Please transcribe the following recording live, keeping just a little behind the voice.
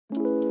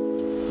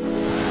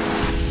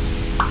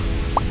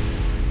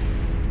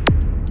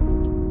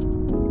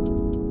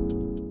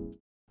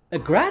A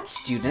grad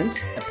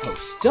student, a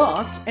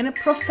postdoc, and a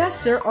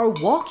professor are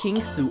walking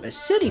through a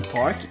city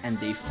park and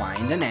they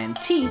find an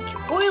antique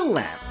oil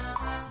lamp.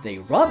 They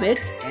rub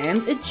it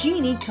and a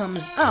genie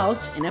comes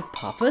out in a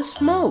puff of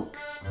smoke.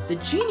 The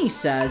genie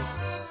says,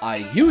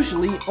 "I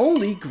usually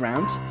only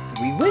grant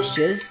 3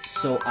 wishes,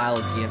 so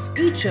I'll give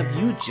each of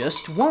you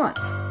just one."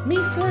 Me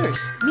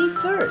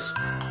first,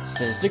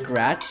 says the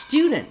grad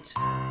student.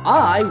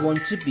 "I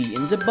want to be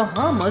in the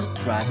Bahamas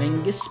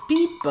driving a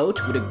speedboat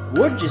with a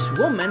gorgeous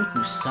woman who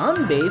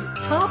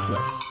sunbathed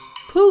topless."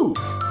 Poof,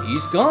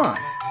 he's gone.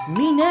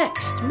 Me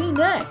next,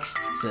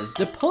 says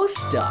the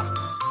postdoc.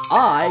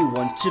 "I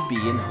want to be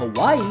in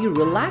Hawaii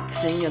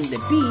relaxing on the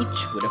beach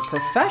with a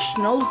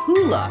professional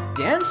hula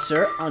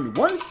dancer on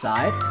one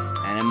side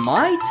and a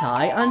Mai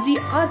Tai on the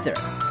other."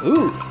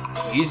 Oof,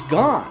 he's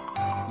gone.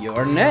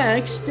 "You're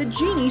next," the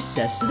genie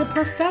says to the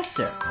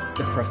professor.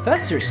 The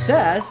professor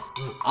says,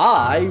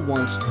 "I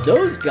want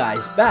those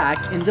guys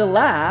back in the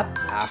lab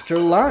after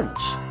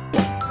lunch."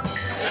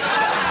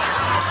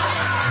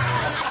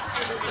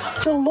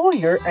 The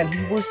lawyer, and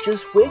he was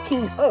just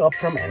waking up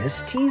from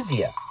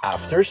anesthesia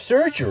after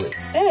surgery,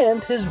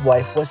 and his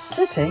wife was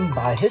sitting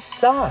by his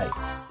side.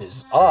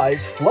 His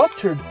eyes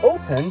fluttered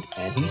open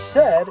and he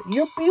said,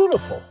 "You're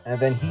beautiful," and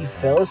then he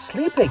fell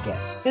asleep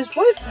again. His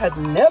wife had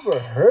never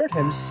heard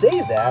him say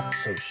that,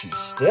 so she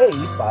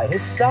stayed by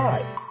his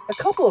side.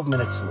 A couple of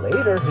minutes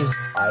later, his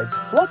eyes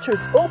fluttered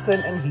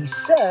open and he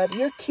said,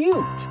 "You're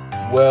cute."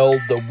 Well,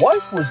 the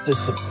wife was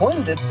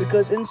disappointed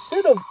because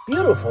instead of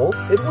beautiful,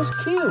 it was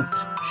cute.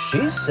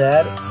 She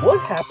said,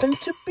 "What happened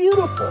to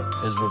beautiful?"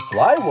 His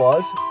reply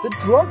was, "The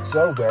drugs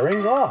are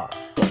wearing off."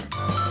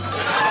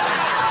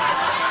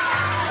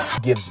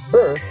 Gives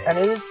birth and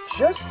it is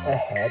just a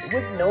head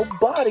with no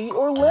body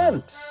or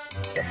limbs.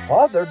 The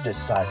father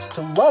decides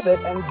to love it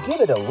and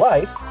give it a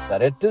life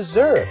that it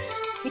deserves.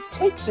 He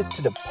takes it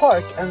to the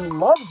park and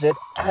loves it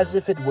as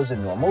if it was a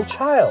normal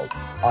child.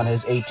 On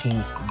his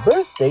 18th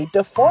birthday,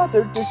 the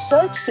father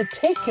decides to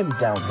take him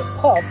down the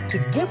pub to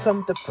give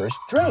him the first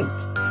drink.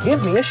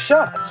 "Give me a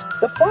shot."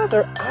 The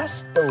father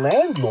asks the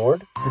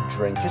landlord, the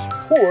drink is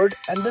poured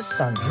and the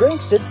son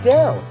drinks it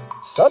down.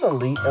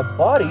 Suddenly, a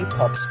body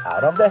pops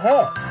out of the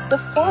head. The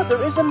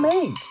father is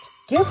amazed.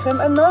 "Give him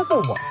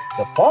another one."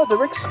 The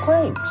father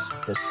exclaims.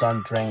 The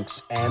son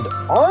drinks and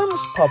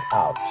arms pop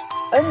out.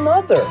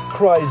 "Another,"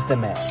 cries the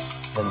man.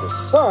 Then the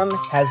son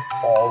has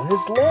all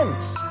his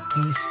limbs.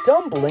 He's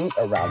stumbling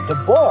around the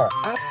bar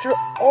after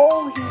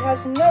all he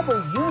has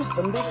never used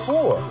them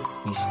before.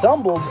 He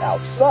stumbles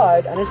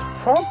outside and is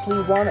promptly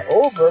run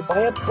over by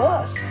a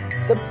bus.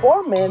 The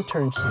barman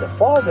turns to the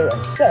father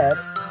and said,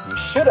 "You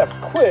should have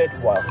quit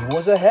while he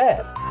was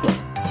ahead."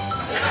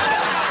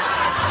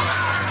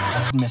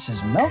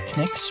 Mrs.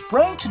 Melknick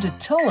sprang to the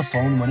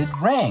telephone when it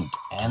rang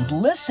and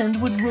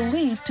listened with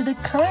relief to the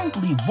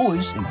kindly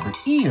voice in her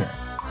ear.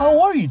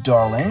 "How are you,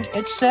 darling?"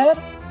 it said.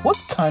 "What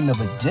kind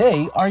of a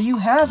day are you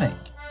having?"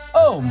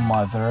 "Oh,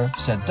 mother,"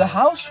 said the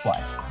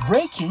housewife,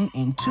 breaking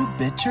into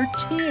bitter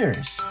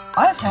tears.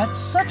 "I've had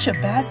such a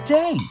bad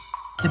day.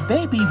 The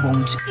baby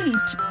won't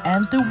eat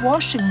and the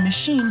washing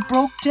machine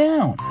broke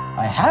down.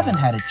 I haven't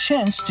had a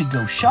chance to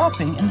go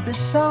shopping, and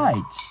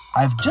besides,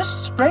 I've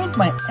just sprained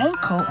my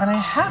ankle and I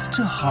have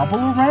to hobble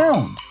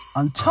around.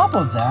 On top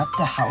of that,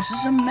 the house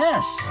is a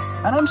mess,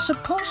 and I'm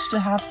supposed to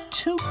have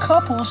 2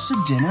 couples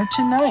to dinner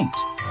tonight."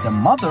 The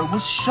mother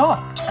was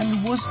shocked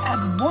and was at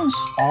once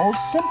all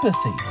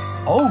sympathy.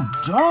 "Oh,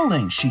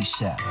 darling," she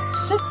said,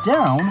 "sit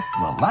down,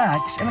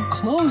 relax, and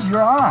close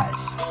your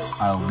eyes.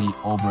 I'll be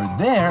over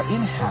there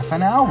in half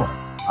an hour.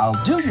 I'll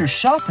do your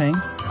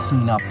shopping,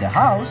 clean up the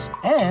house,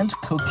 and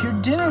cook your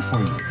dinner for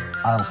you.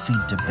 I'll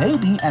feed the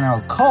baby and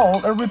I'll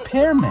call a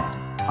repairman.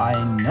 I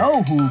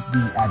know who'll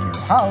be at your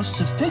house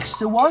to fix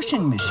the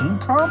washing machine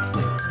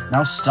promptly.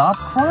 Now stop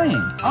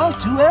crying. I'll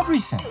do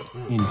everything.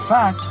 In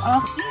fact,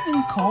 I'll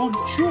even call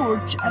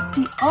George at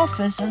the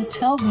office and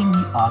tell him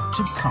he ought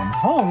to come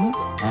home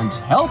and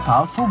help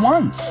out for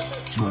once."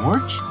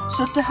 "George?"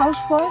 said the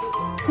housewife.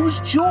 "Who's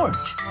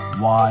George?"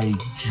 "Why,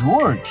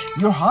 George,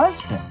 your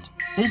husband.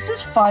 Is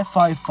this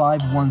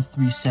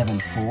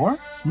 555-1374?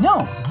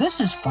 No, this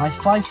is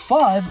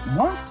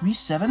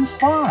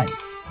 555-1375.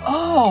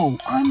 Oh,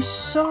 I'm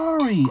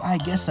sorry. I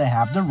guess I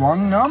have the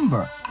wrong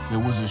number." There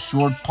was a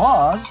short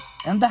pause,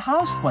 and the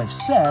housewife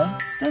said,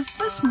 "Does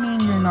this mean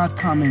you're not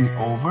coming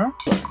over?"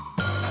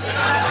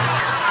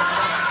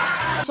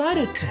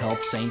 Decided to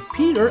help St.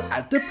 Peter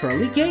at the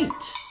pearly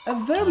gates. A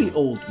very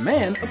old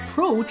man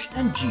approached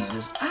and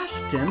Jesus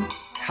asked him,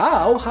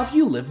 "How have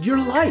you lived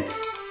your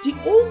life?" The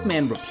old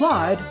man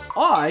replied,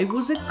 "I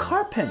was a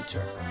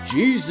carpenter."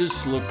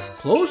 Jesus looked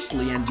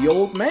closely at the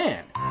old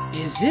man.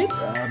 Is it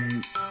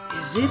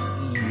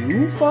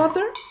you,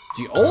 Father?"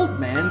 The old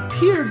man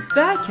peered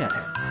back at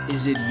him.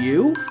 "Is it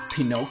you,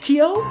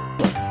 Pinocchio?"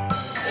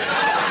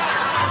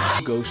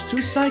 Goes to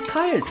a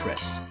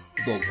psychiatrist.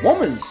 The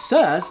woman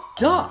says,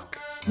 "Doc,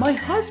 my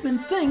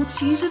husband thinks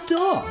he's a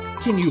dog.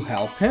 Can you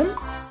help him?"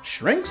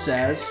 Shrink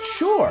says,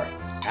 "Sure.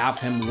 Have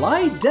him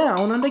lie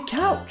down on the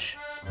couch."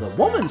 The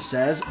woman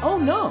says, "Oh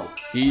no,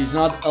 he's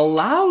not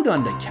allowed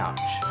on the couch."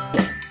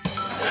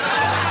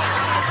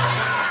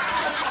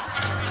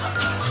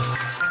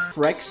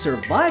 Wreck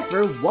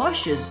survivor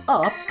washes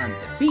up on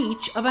the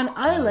beach of an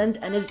island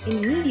and is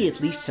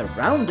immediately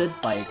surrounded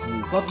by a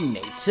group of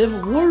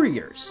native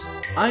warriors.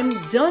 "I'm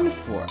done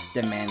for,"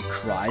 the man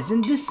cries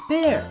in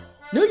despair.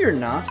 "No, you're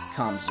not,"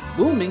 comes a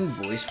booming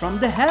voice from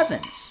the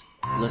heavens.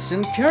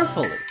 "Listen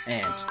carefully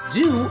and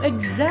do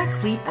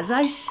exactly as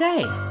I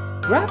say.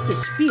 Grab the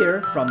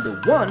spear from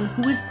the one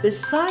who is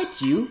beside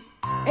you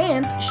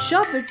and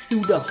shove it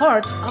through the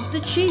heart of the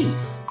chief."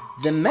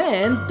 The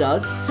man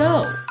does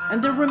so,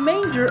 and the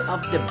remainder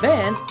of the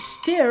band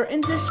stare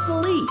in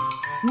disbelief.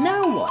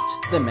 "Now what?"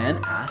 the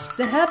man asks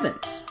the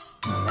heavens.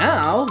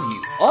 "Now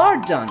you are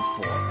done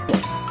for."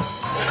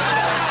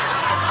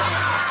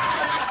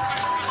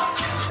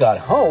 Got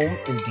home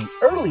in the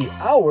early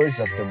hours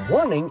of the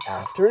morning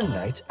after a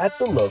night at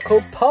the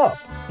local pub.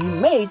 He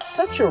made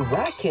such a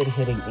racket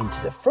hitting into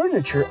the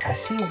furniture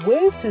as he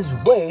waved his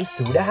way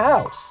through the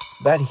house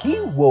that he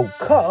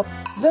woke up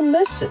the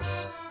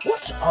missus.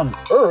 "What on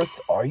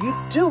earth are you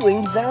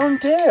doing down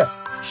there?"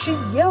 she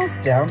yelled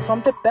down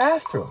from the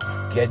bathroom.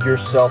 "Get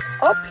yourself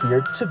up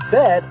here to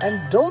bed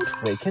and don't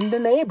waken the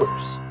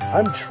neighbors."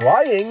 "I'm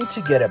trying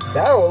to get a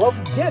barrel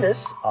of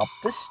Guinness up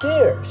the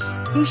stairs,"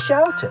 he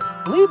shouted.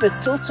 "Leave it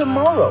till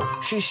tomorrow,"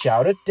 she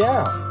shouted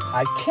down.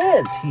 "I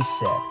can't," he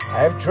said.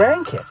 "I've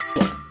drank it."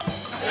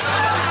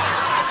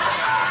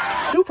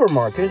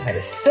 Supermarket had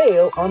a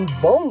sale on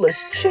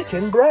boneless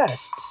chicken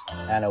breasts,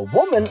 and a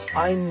woman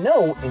I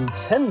know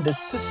intended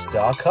to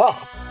stock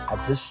up.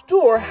 At the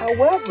store,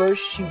 however,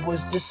 she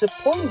was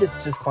disappointed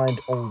to find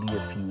only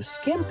a few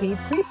skimpy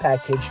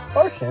prepackaged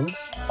portions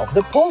of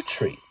the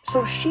poultry.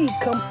 So she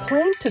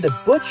complained to the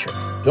butcher.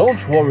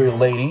 "Don't worry,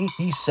 lady,"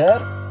 he said.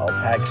 "I'll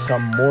pack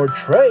some more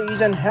trays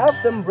and have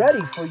them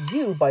ready for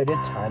you by the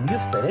time you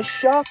finish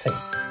shopping."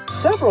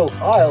 Several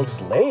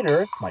aisles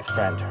later, my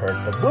friend heard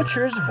the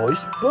butcher's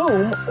voice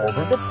boom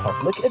over the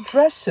public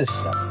address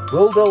system.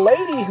 "Will the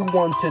lady who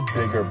wanted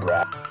bigger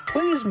breasts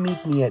please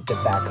meet me at the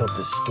back of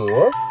the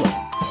store?"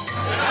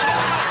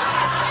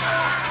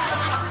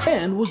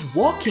 Man was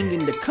walking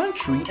in the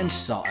country and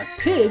saw a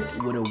pig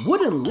with a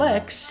wooden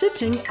leg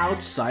sitting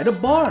outside a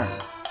barn.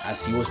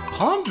 As he was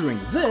pondering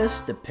this,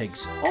 the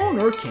pig's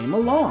owner came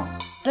along.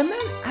 The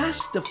man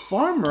asked the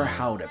farmer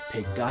how the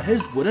pig got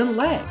his wooden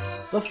leg.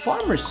 The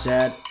farmer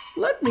said,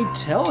 "Let me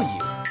tell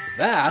you,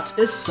 that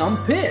is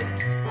some pig.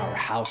 Our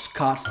house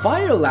caught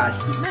fire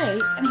last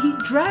May and he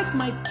dragged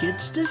my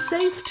kids to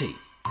safety."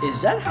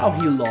 "Is that how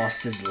he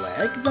lost his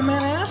leg?" the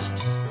man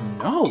asked.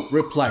 "No,"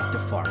 replied the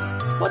farmer.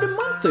 "But a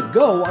month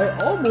ago I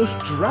almost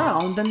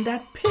drowned and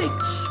that pig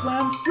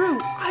swam through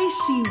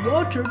icy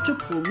water to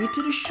pull me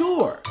to the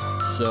shore."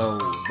 "So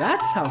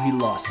that's how he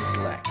lost his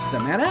leg?"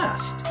 the man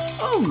asked.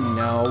 "Oh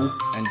no,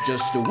 and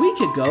just a week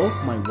ago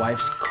my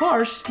wife's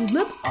car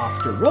slipped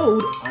off the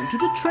road onto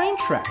the train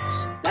tracks.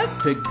 That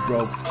pig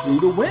broke through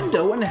the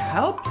window and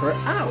helped her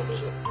out,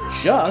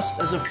 just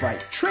as a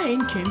freight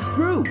train came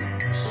through."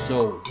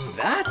 "So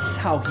that's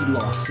how he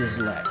lost his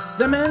leg?"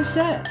 the man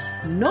said.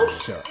 "No,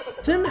 sir."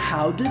 "Then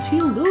how did he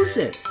lose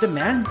it?" the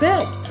man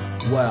begged.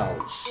 "Well,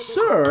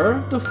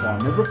 sir," the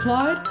farmer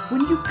replied,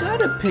 "when you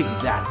got a pig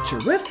that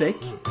terrific,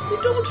 you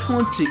don't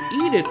want to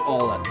eat it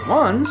all at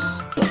once."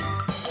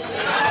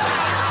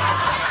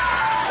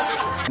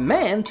 The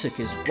man took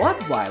his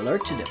Rottweiler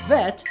to the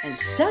vet and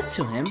said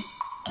to him,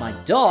 "My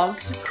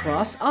dog's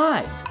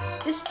cross-eyed.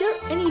 Is there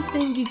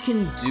anything you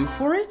can do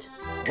for it?"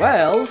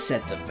 "Well,"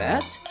 said the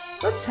vet,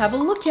 "let's have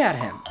a look at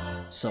him."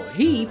 So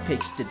he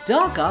picks the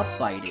dog up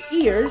by the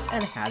ears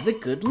and has a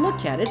good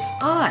look at its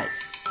eyes.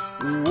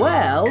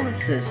 "Well,"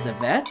 says the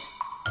vet,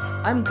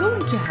 "I'm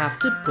going to have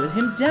to put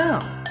him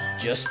down."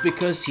 "Just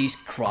because he's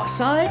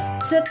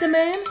cross-eyed?" said the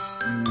man.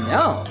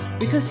 "No,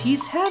 because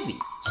he's heavy,"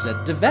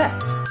 said the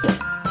vet.